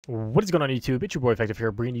What is going on YouTube? It's your boy Effective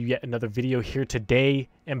here, bringing you yet another video here today,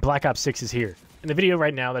 and Black Ops 6 is here. And the video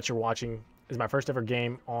right now that you're watching is my first ever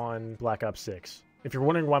game on Black Ops 6. If you're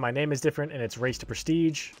wondering why my name is different and it's Race to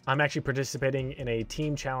Prestige, I'm actually participating in a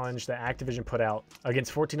team challenge that Activision put out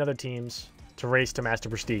against 14 other teams to race to Master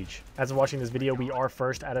Prestige. As of watching this video, we are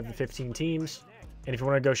first out of the 15 teams, and if you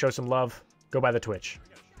want to go show some love, go by the Twitch.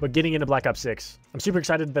 But getting into Black Ops 6, I'm super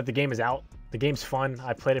excited that the game is out. The game's fun.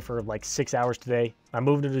 I played it for like 6 hours today. I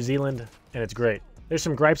moved to New Zealand, and it's great. There's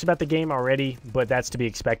some gripes about the game already, but that's to be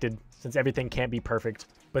expected since everything can't be perfect.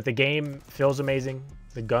 But the game feels amazing.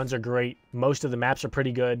 The guns are great. Most of the maps are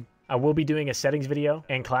pretty good. I will be doing a settings video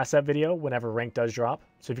and class up video whenever rank does drop.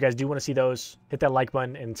 So if you guys do want to see those, hit that like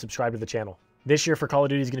button and subscribe to the channel. This year for Call of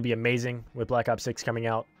Duty is going to be amazing with Black Ops 6 coming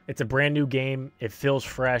out. It's a brand new game. It feels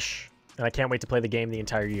fresh. And I can't wait to play the game the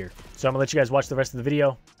entire year. So I'm gonna let you guys watch the rest of the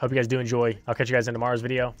video. Hope you guys do enjoy. I'll catch you guys in tomorrow's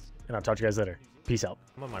video, and I'll talk to you guys later. Peace out.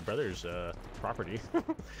 I'm on my brother's property.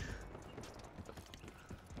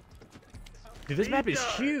 Dude, this map is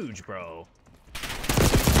huge, bro.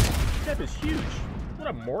 This map is huge. What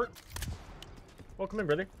up, Mort? Welcome in,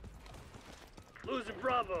 brother. Losing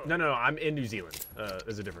Bravo. No, I'm in New Zealand.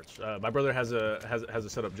 There's a difference. My brother has a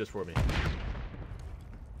setup just for me.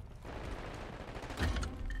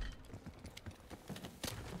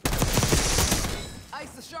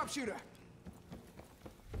 The sharpshooter.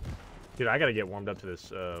 Dude, I gotta get warmed up to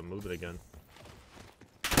this movement again.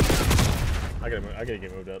 I gotta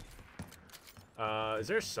get moved up. Is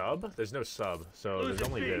there a sub? There's no sub, so there's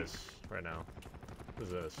only this right now. What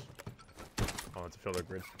is this? Oh, it's a filter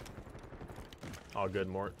grid. All good,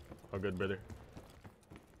 Mort. All good, brother.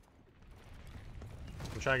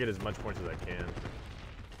 I'm trying to get as much points as I can.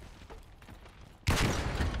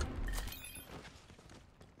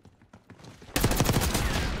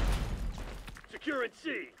 Secure at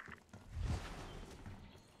C.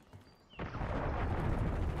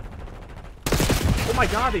 Oh my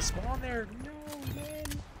god, they spawn there! No, man!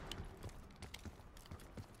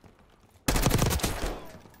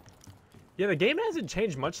 Yeah, the game hasn't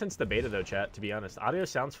changed much since the beta though, chat, to be honest. Audio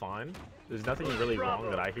sounds fine. There's nothing really wrong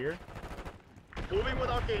that I hear. Moving with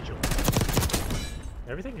Archangel.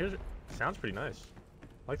 Everything here sounds pretty nice.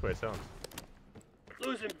 I like the way it sounds.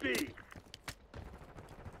 Losing B.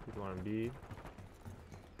 People on B.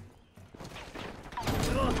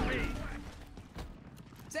 We lost B.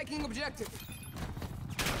 Taking objective.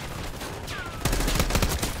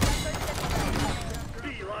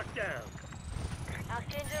 B locked down.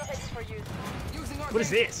 Archangel ready for use. Using Archangel. What is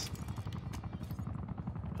this?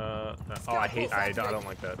 Oh, I don't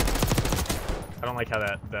like that. I don't like how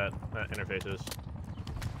that interface is.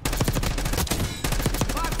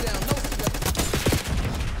 5 down, no slip.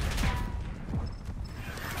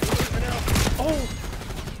 Oh!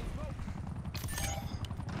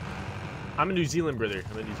 I'm in New Zealand, brother.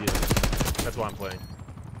 I'm in New Zealand. That's why I'm playing.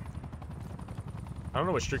 I don't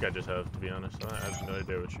know what streak I just have, to be honest. I have no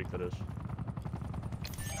idea what streak that is.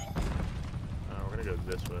 We're gonna go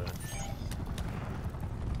this way.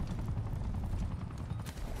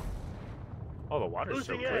 Oh, the water's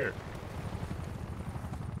so clear.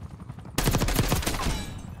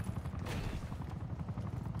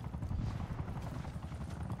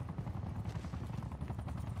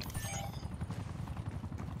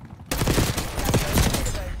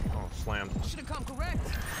 Slammed. Should have come correct.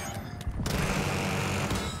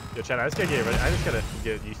 Yo, Chad, I just gotta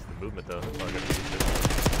get used to the movement though. That's all I gotta get used to.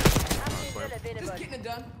 Archangel available. Just getting it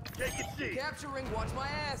done. Take it C. Capturing, watch my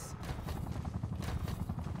ass.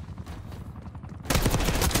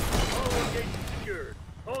 All locations secured.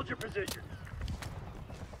 Hold your positions.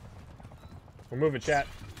 We're moving, chat.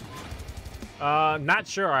 Not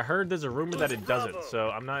sure. I heard there's a rumor that it doesn't, so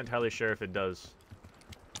I'm not entirely sure if it does.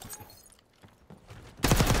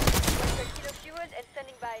 Kilo fueled and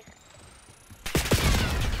standing by.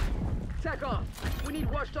 Tack off. We need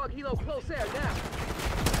watchdog helo close air now.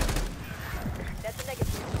 That's a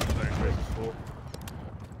negative. Sorry, space is full.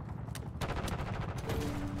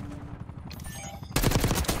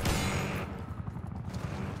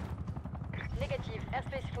 Negative.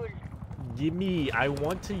 Airspace full. Gimme, I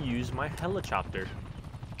want to use my helicopter.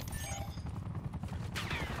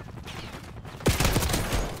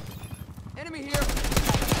 Enemy here.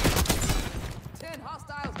 10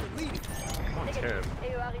 hostiles deleted. I'm on 10. Negative.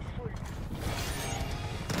 AOR is full.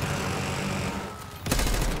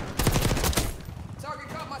 Target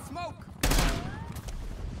caught my smoke.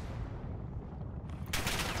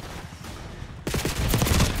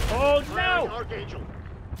 Oh no! Archangel.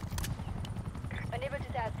 Unable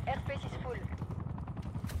to task. Airspace is full.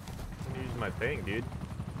 I'm gonna use my thing, dude.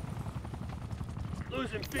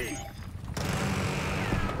 Losing B.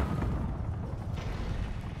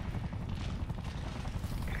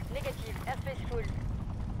 Airspace full.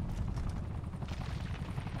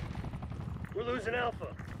 We're losing Alpha.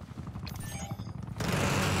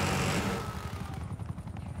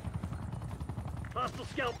 Hostile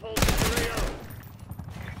scout pulse in AO.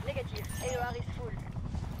 Negative. AOR is full.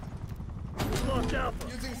 We lost Alpha.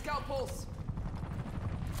 Using scout pulse.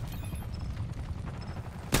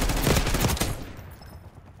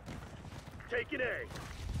 Taking A.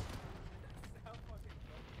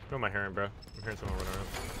 What am I hearing, bro? I'm hearing someone running around.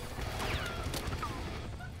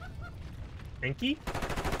 Inky?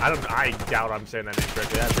 I doubt I'm saying that name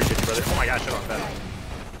correctly. I appreciate you, brother. Oh my gosh, shut off that.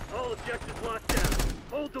 All objectives locked down.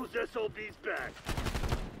 Hold those SOBs back.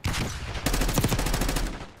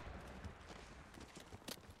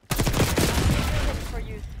 Ready for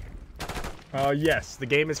use. Yes, the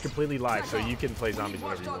game is completely live, so you can play zombies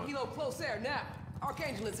whenever you Watchdog want. Hilo close air now.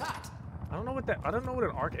 Archangel is hot. I don't know what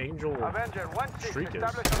an Archangel Avenger 1-6, streak is.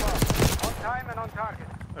 establish above. On time and on target.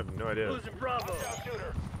 I have no idea. Losing Bravo.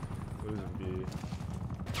 Shooter. Losing B.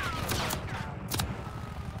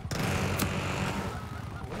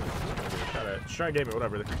 Try a game or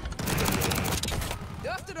whatever.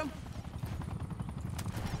 Dusted him.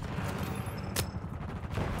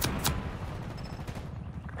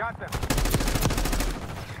 Got them.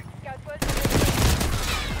 Scout post.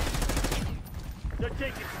 They're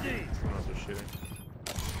taking C. Someone else is shooting.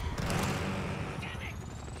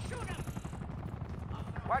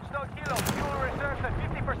 Watchdog Hilo, fuel reserves at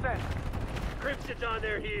 50%. Crimson's on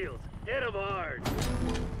their heels. Hit them hard.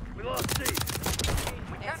 We lost C.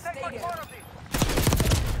 Can't take much more of these.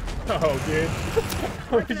 Oh, dude.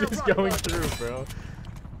 We're just going through, bro.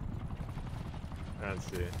 Let's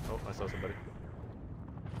see. Oh, I saw somebody.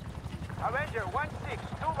 Avenger 1-6,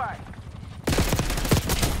 2-by.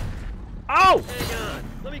 Oh! Hang on.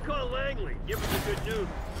 Let me call Langley. Give him the good news.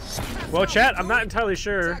 Well, chat, I'm not entirely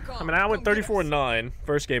sure. I mean, I went 34-9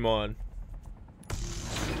 first game on.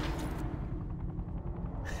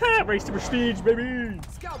 Race to prestige, baby!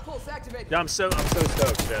 Scout pulse activated. Yeah, I'm so stoked,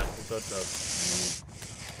 chat. I'm so stoked.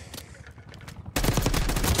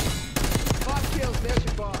 5 kills, there's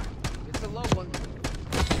your bar. It's a low one.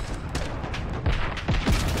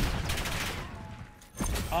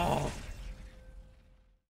 Oh.